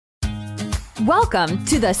Welcome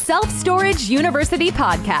to the Self Storage University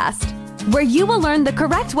podcast, where you will learn the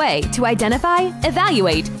correct way to identify,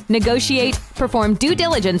 evaluate, negotiate, perform due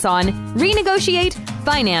diligence on, renegotiate,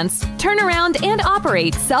 finance, turn around, and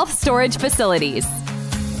operate self-storage facilities.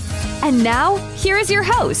 And now, here is your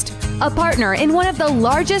host, a partner in one of the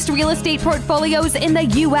largest real estate portfolios in the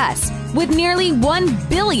U.S. with nearly $1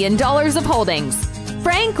 billion of holdings,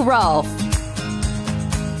 Frank Rolfe.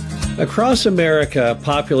 Across America,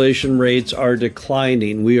 population rates are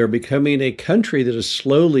declining. We are becoming a country that is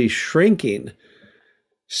slowly shrinking.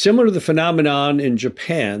 Similar to the phenomenon in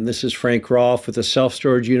Japan, this is Frank Rolfe with the Self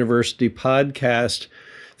Storage University podcast.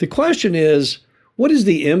 The question is, what is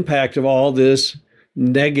the impact of all this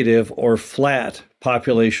negative or flat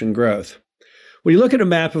population growth? When you look at a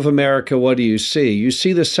map of America, what do you see? You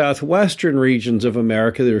see the southwestern regions of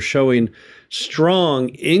America that are showing strong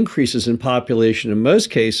increases in population in most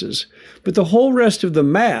cases, but the whole rest of the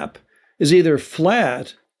map is either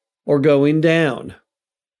flat or going down.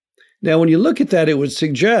 Now, when you look at that, it would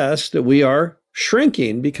suggest that we are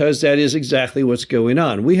shrinking because that is exactly what's going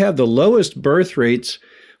on. We have the lowest birth rates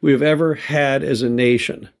we've ever had as a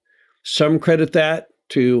nation. Some credit that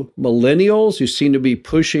to millennials who seem to be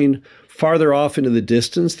pushing farther off into the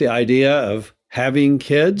distance the idea of having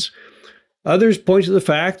kids. Others point to the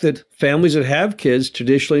fact that families that have kids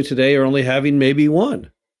traditionally today are only having maybe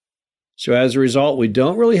one. So as a result, we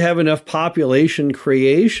don't really have enough population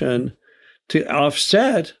creation to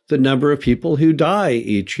offset the number of people who die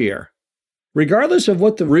each year. Regardless of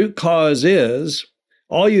what the root cause is,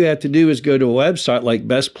 all you have to do is go to a website like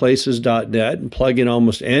bestplaces.net and plug in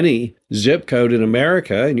almost any zip code in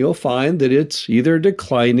America, and you'll find that it's either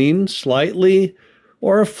declining slightly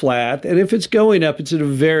or flat. And if it's going up, it's at a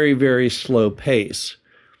very, very slow pace.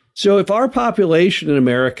 So if our population in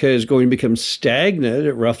America is going to become stagnant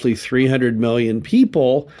at roughly 300 million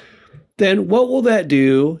people, then what will that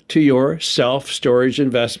do to your self-storage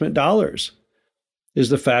investment dollars? Is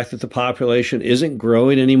the fact that the population isn't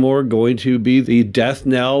growing anymore going to be the death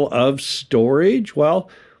knell of storage? Well,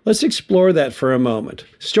 let's explore that for a moment.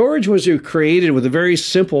 Storage was created with a very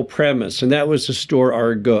simple premise, and that was to store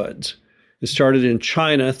our goods. It started in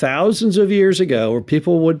China thousands of years ago, where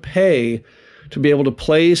people would pay to be able to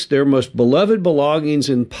place their most beloved belongings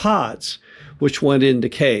in pots, which went into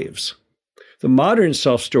caves. The modern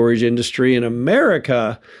self-storage industry in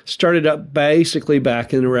America started up basically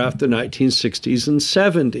back in around the 1960s and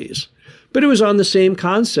 70s. But it was on the same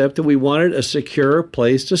concept that we wanted a secure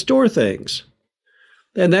place to store things.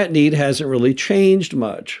 And that need hasn't really changed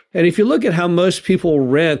much. And if you look at how most people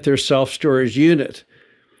rent their self-storage unit,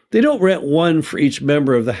 they don't rent one for each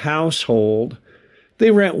member of the household.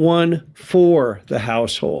 They rent one for the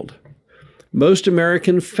household. Most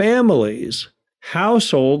American families,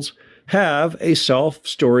 households, have a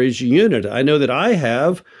self-storage unit. I know that I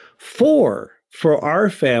have 4 for our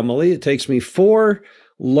family. It takes me 4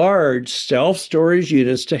 large self-storage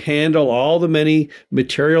units to handle all the many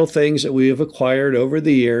material things that we have acquired over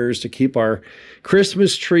the years to keep our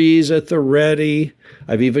Christmas trees at the ready.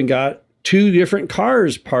 I've even got 2 different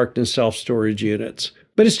cars parked in self-storage units.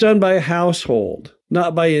 But it's done by a household,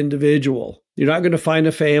 not by individual. You're not going to find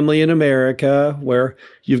a family in America where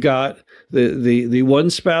you've got the one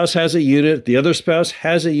spouse has a unit, the other spouse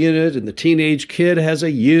has a unit, and the teenage kid has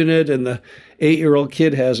a unit, and the 8-year-old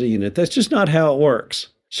kid has a unit. That's just not how it works.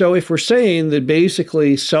 So if we're saying that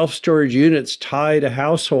basically self-storage units tie to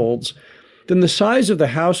households, then the size of the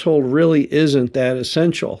household really isn't that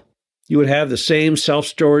essential. You would have the same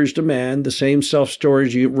self-storage demand, the same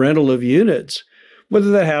self-storage rental of units,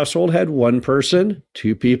 whether that household had 1 person,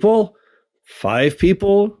 2 people, 5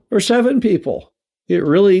 people, or 7 people. It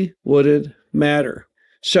really wouldn't matter.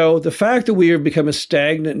 So the fact that we have become a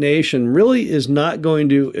stagnant nation really is not going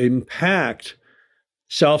to impact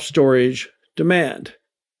self-storage demand.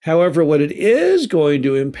 However, what it is going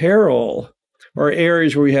to imperil are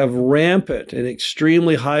areas where we have rampant and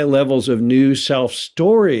extremely high levels of new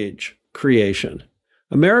self-storage creation.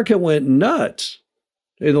 America went nuts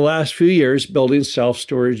in the last few years building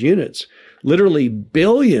self-storage units. Literally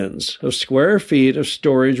billions of square feet of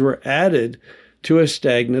storage were added to a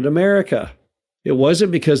stagnant America. It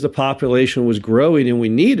wasn't because the population was growing and we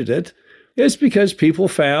needed it. It's because people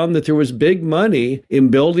found that there was big money in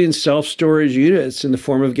building self-storage units in the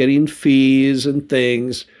form of getting fees and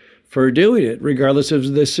things for doing it, regardless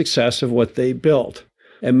of the success of what they built.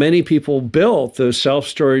 And many people built those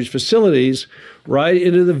self-storage facilities right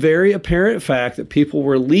into the very apparent fact that people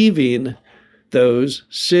were leaving those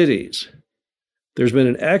cities. There's been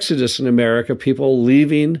an exodus in America, people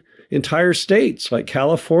leaving entire states like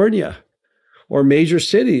California or major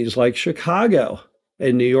cities like Chicago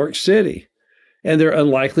and New York City. and they're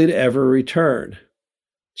unlikely to ever return.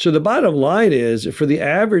 So the bottom line is that for the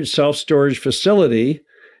average self-storage facility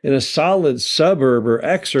in a solid suburb or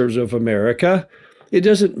exurbs of America, it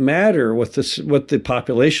doesn't matter what the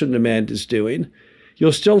population demand is doing.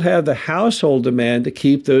 You'll still have the household demand to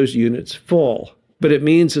keep those units full. But it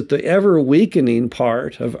means that the ever-weakening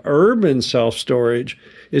part of urban self-storage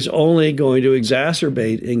is only going to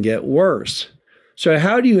exacerbate and get worse. So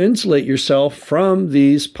how do you insulate yourself from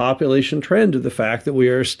these population trends of the fact that we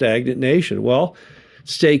are a stagnant nation? Well,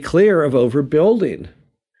 stay clear of overbuilding.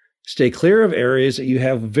 Stay clear of areas that you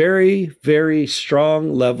have very, very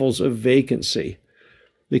strong levels of vacancy,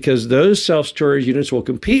 because those self-storage units will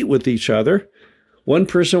compete with each other. One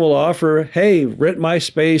person will offer, hey, rent my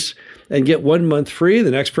space and get 1 month free.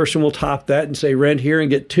 The next person will top that and say, rent here and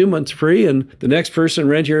get 2 months free. And the next person,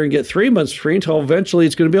 rent here and get 3 months free, until eventually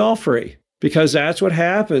it's going to be all free. Because that's what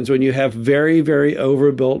happens when you have very, very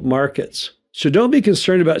overbuilt markets. So don't be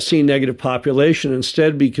concerned about seeing negative population.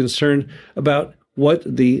 Instead, be concerned about what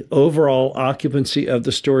the overall occupancy of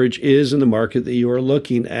the storage is in the market that you are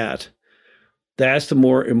looking at. That's the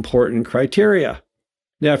more important criteria.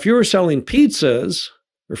 Now, if you were selling pizzas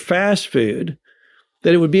or fast food,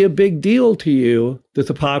 then it would be a big deal to you that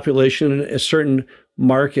the population in a certain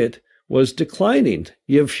market was declining.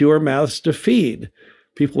 You have fewer mouths to feed.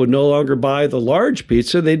 People would no longer buy the large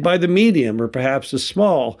pizza, they'd buy the medium or perhaps the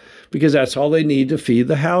small, because that's all they need to feed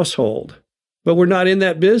the household. But we're not in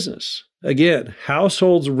that business. Again,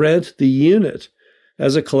 households rent the unit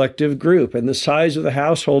as a collective group, and the size of the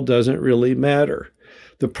household doesn't really matter.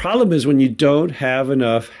 The problem is when you don't have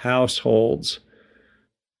enough households,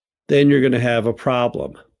 then you're going to have a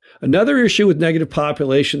problem. Another issue with negative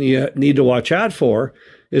population that you need to watch out for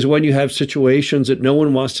is when you have situations that no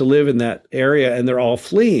one wants to live in that area and they're all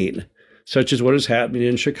fleeing, such as what is happening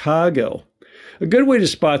in Chicago. A good way to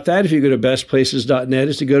spot that, if you go to bestplaces.net,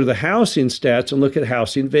 is to go to the housing stats and look at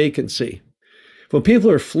housing vacancy. When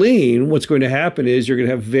people are fleeing, what's going to happen is you're going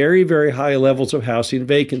to have very, very high levels of housing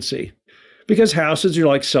vacancy, because houses are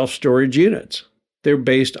like self-storage units. They're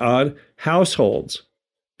based on households.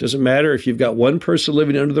 Doesn't matter if you've got one person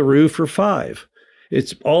living under the roof or 5.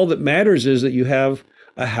 It's all that matters is that you have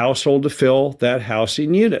a household to fill that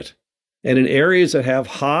housing unit. And in areas that have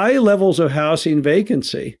high levels of housing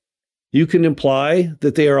vacancy, you can imply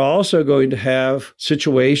that they are also going to have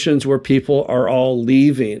situations where people are all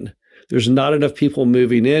leaving. There's not enough people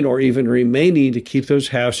moving in or even remaining to keep those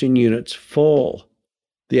housing units full.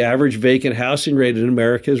 The average vacant housing rate in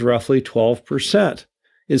America is roughly 12%.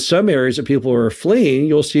 In some areas that people are fleeing,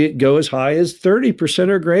 you'll see it go as high as 30%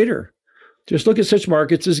 or greater. Just look at such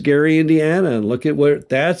markets as Gary, Indiana, and look at where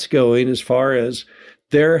that's going as far as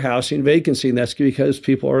their housing vacancy, and that's because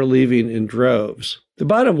people are leaving in droves. The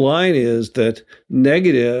bottom line is that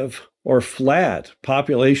negative or flat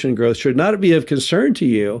population growth should not be of concern to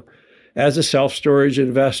you as a self-storage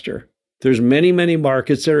investor. There's many, many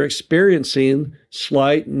markets that are experiencing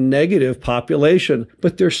slight negative population,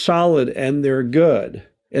 but they're solid and they're good.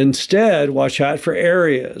 Instead, watch out for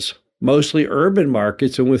areas, mostly urban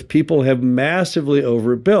markets, and with people have massively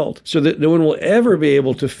overbuilt, so that no one will ever be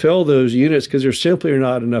able to fill those units because there simply are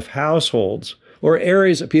not enough households, or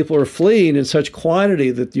areas that people are fleeing in such quantity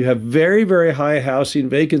that you have very, very high housing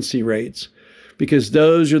vacancy rates, because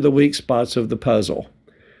those are the weak spots of the puzzle.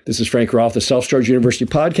 This is Frank Roth, the Self-Storage University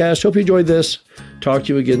podcast. Hope you enjoyed this. Talk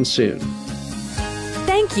to you again soon.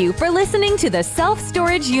 Thank you for listening to the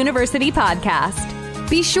Self-Storage University podcast.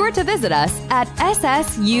 Be sure to visit us at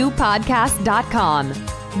ssupodcast.com,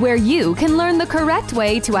 where you can learn the correct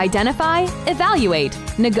way to identify, evaluate,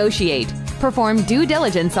 negotiate, perform due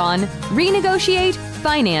diligence on, renegotiate,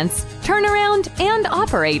 finance, turnaround, and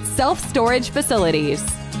operate self-storage facilities.